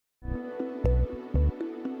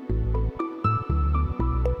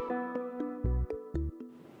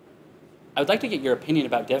would like to get your opinion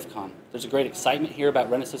about DevCon. There's a great excitement here about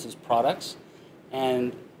Renesas' products,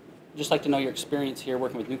 and just like to know your experience here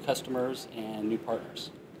working with new customers and new partners.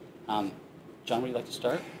 John, would you like to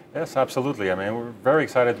start? Yes, absolutely. I mean, we're very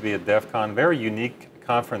excited to be at DevCon. Very unique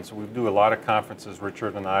conference. We do a lot of conferences,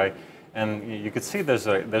 Richard and I, and you can see there's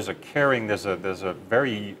a caring, there's a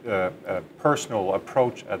very personal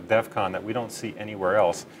approach at DevCon that we don't see anywhere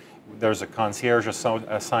else. There's a concierge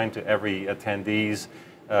assigned to every attendees.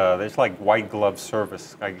 There's like white glove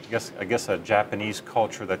service. I guess a Japanese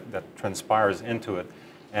culture that transpires into it.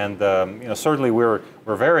 And you know, certainly we're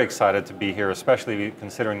very excited to be here, especially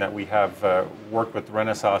considering that we have worked with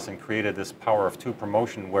Renesas and created this Power of Two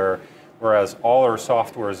promotion, whereas all our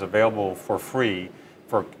software is available for free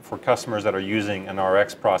for customers that are using an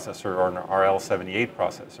RX processor or an RL78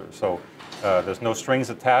 processor. So there's no strings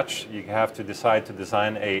attached. You have to decide to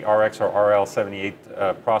design a RX or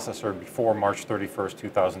RL78 processor before March 31st,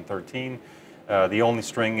 2013. The only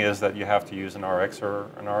string is that you have to use an RX or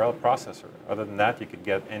an RL processor. Other than that, you could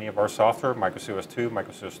get any of our software, MicroCOS 2,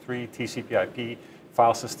 MicroCOS 3, TCP/IP,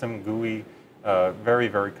 file system, GUI, very,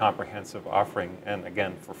 very comprehensive offering, and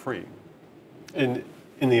again, for free. In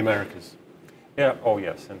the Americas? Yeah, oh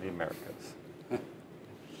yes, in the Americas.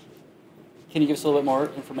 Can you give us a little bit more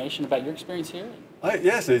information about your experience here?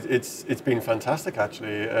 Yes, it's been fantastic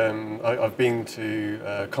actually. I've been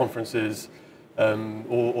to conferences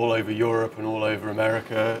all over Europe and all over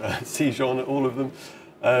America, see Jean at all of them,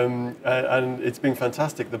 and it's been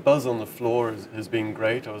fantastic. The buzz on the floor has been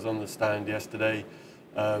great. I was on the stand yesterday,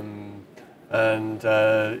 and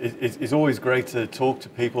it's always great to talk to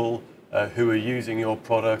people who are using your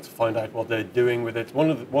product, find out what they're doing with it.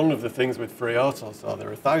 One of the things with FreeRTOS are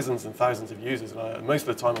there are thousands and thousands of users, and most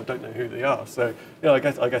of the time I don't know who they are. So you know, I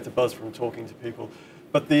get a buzz from talking to people,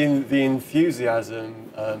 but the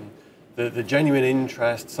enthusiasm. The genuine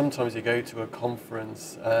interest. Sometimes you go to a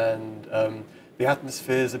conference and the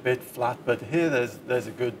atmosphere is a bit flat, but here there's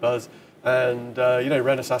a good buzz, and you know,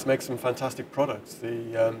 Renesas makes some fantastic products.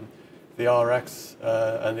 The RX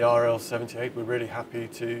and the RL78, we're really happy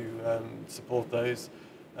to support those.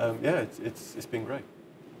 Yeah, it's been great.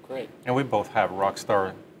 Great. And we both have rock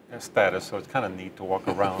star status, so it's kind of neat to walk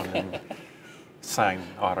around and sign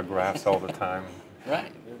autographs all the time.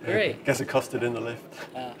 Right. Great. Gets accosted in the lift.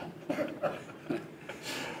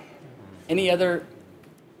 Any other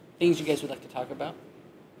things you guys would like to talk about?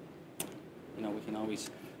 You know, we can always...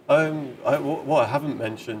 What I haven't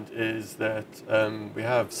mentioned is that we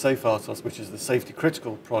have SafeRTOS, which is the safety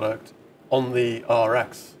critical product, on the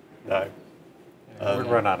RX now. We've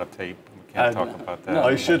run out of tape. We can't talk about that.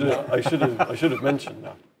 I should have mentioned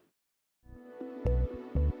that.